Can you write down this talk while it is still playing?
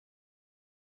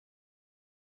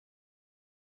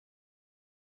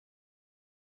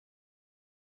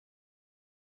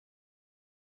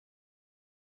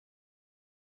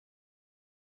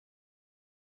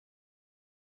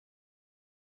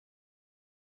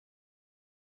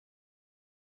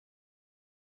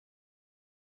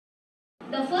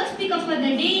The first speaker for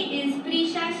the day is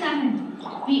Prisha Sahane.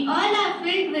 We all are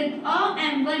filled with awe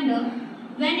and wonder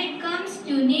when it comes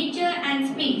to nature and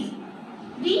space.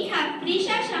 We have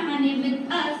Prisha Sahane with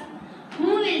us, who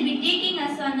will be taking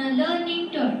us on a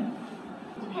learning tour.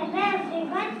 Hello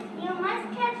everyone, you must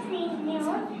have seen news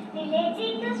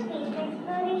related to space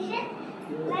exploration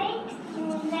like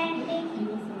moon landing,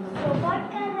 robot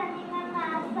car running on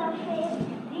Mars surface,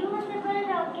 reusable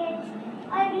rockets,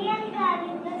 or real car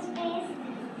in the space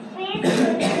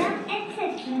tourism,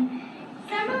 etc.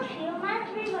 Some of you must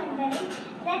be wondering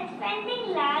that spending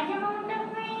large amount of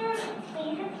money on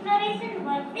space exploration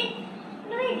worth it?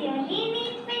 Do we really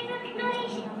need space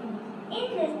exploration? In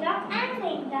this talk, I am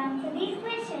going to answer these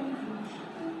questions.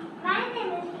 My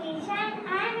name is Prisha and I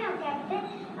am your captain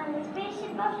on the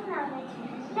spaceship of knowledge.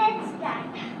 Let's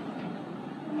start.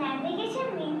 Navigation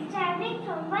means traveling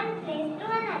from one place to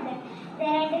another. There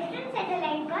are different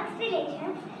satellite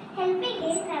constellations helping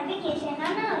in navigation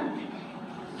on Earth.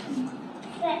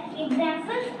 The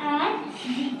examples are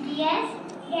GPS,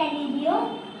 Galileo,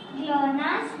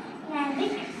 GLONASS,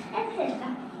 NAVIC,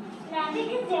 etc. NAVIC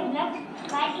is developed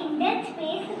by Indian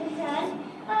Space Research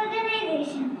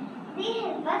Organization. They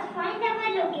help us find our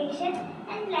location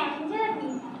and plan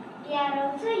journeys. They are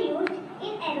also used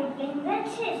in aeroplanes and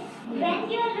ships. When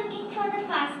you are looking for the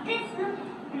fastest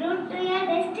route to your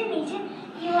destination,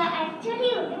 you are actually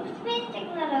using space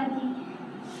technology.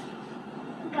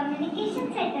 Communication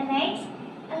satellites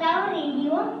allow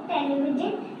radio,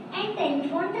 television, and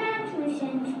telephone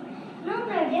transmissions. New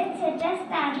projects such as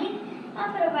Starlink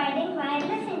are providing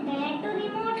wireless internet to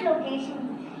remote locations.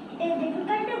 It is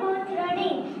difficult to go through a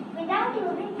day without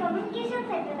using communication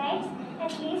satellites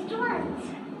at least once.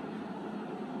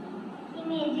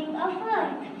 Imaging of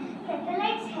Earth.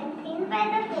 Satellites help in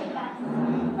weather forecasts.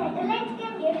 Satellites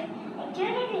can give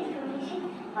accurate information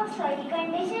of soil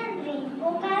conditions, rain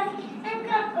forecasts, and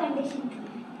crop conditions.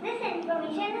 This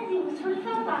information is useful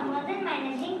for farmers in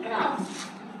managing crops.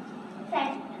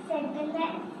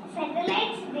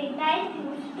 Satellites data is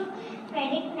used to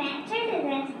predict natural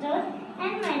disasters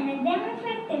and manage them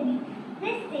effectively.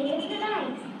 This saves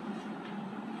lives.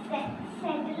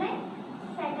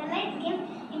 Satellites give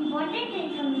important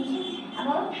information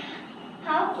about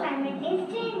how climate is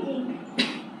changing.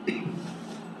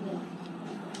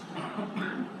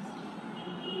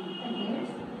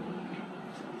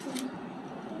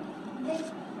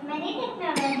 Many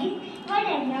technologies were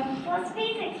developed for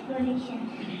space exploration.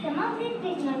 Some of these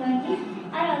technologies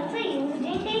are also used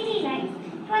in daily life.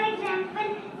 For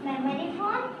example, memory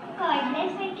phone,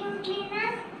 cordless vacuum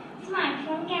cleaners,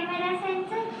 smartphone camera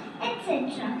sensor,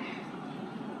 etc.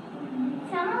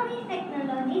 Some of these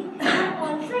technologies are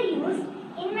also used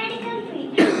in medical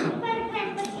field. For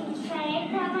example, infrared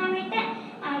thermometer,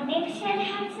 artificial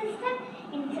heart system,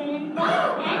 insulin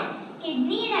pump, and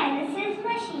kidney dialysis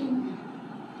machine.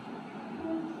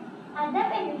 Other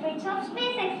benefits of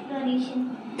space exploration.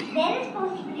 There is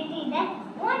possibility that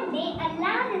one day a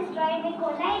large asteroid may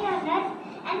collide on Earth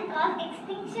and cause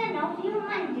extinction of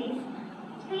human race.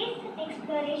 Space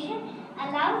exploration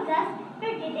allows us to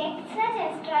detect such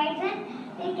asteroids and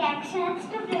take actions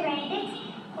to prevent its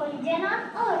collision on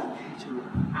Earth.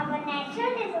 Our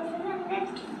natural resources on this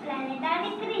planet are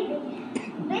decreasing.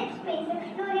 With space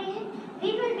exploration, we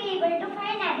will be able to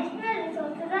find additional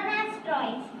resources on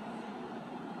asteroids.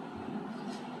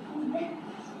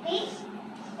 Space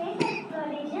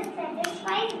exploration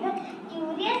satisfies the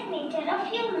curious nature of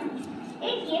humans.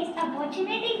 It gives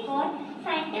opportunity for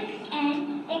scientific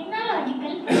and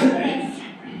technological progress.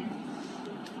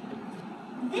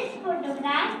 This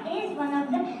photograph is one of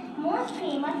the most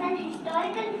famous and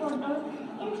historical photos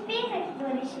in space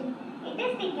exploration. It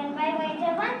is taken by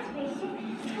Voyager 1 spaceship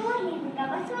before leaving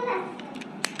our solar system.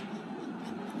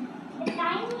 The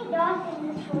tiny dot in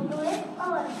this photo is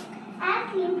Earth,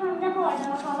 as seen from the border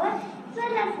of our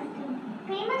solar system.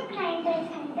 Famous planetary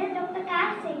scientist Dr.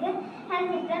 Carl Sagan has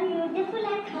written beautiful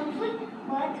and thoughtful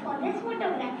words for this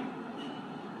photograph.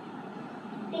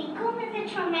 Take home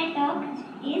message from my talk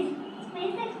is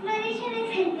space exploration is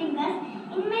helping us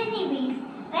in many ways,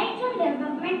 right from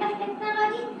development of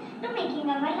technology to making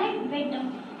our life better,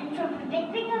 and from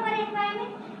protecting our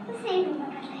environment to saving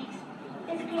our lives.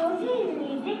 It is closely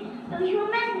related to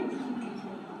humanity.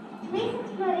 Space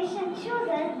exploration shows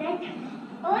us that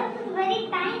Earth is very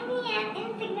tiny and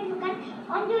insignificant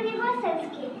on universal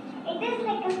scale. It is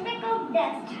like a speck of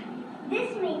dust.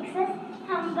 This makes us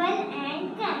humble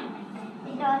and kind.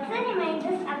 It also reminds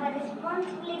us our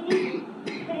responsibility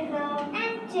to preserve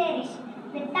and cherish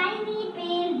the tiny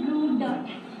pale blue dot,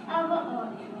 our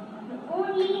Earth, the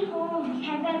only home we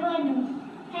have ever